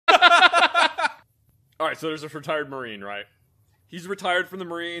Alright, so there's a retired Marine, right? He's retired from the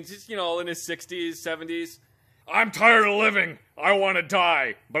Marines. He's, you know, in his 60s, 70s. I'm tired of living. I want to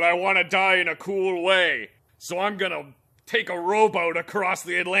die, but I want to die in a cool way. So I'm gonna take a rowboat across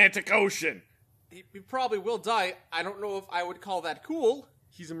the Atlantic Ocean. He probably will die. I don't know if I would call that cool.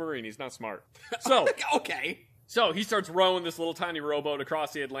 He's a Marine. He's not smart. So, okay. So he starts rowing this little tiny rowboat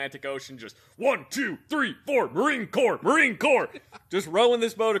across the Atlantic Ocean. Just 1, 2, 3, 4, Marine Corps, Marine Corps. Just rowing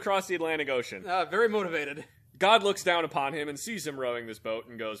this boat across the Atlantic Ocean. Very motivated. God looks down upon him and sees him rowing this boat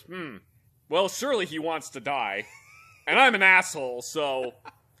and goes, well, surely he wants to die. And I'm an asshole, so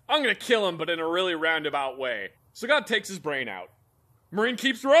I'm gonna kill him, but in a really roundabout way. So God takes his brain out. Marine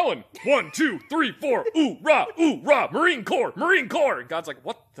keeps rowing. 1, 2, 3, 4. Ooh, rah, Marine Corps, Marine Corps. And God's like,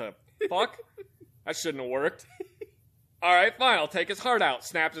 what the fuck? That shouldn't have worked. Alright, fine, I'll take his heart out.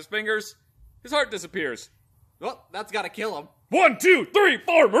 Snaps his fingers. His heart disappears. Well, that's gotta kill him. 1, 2, 3,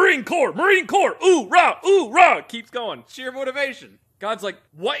 4, Marine Corps, Marine Corps. Ooh, rah. Keeps going. Sheer motivation. God's like,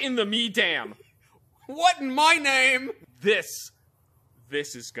 what in the me damn? What in my name? This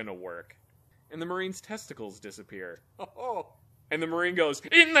is gonna work. And the Marine's testicles disappear. Oh. And the Marine goes,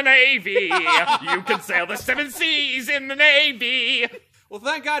 in the Navy! You can sail the 7 seas in the Navy! Well,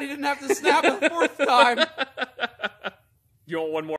 thank God he didn't have to snap a 4th time. You want one more?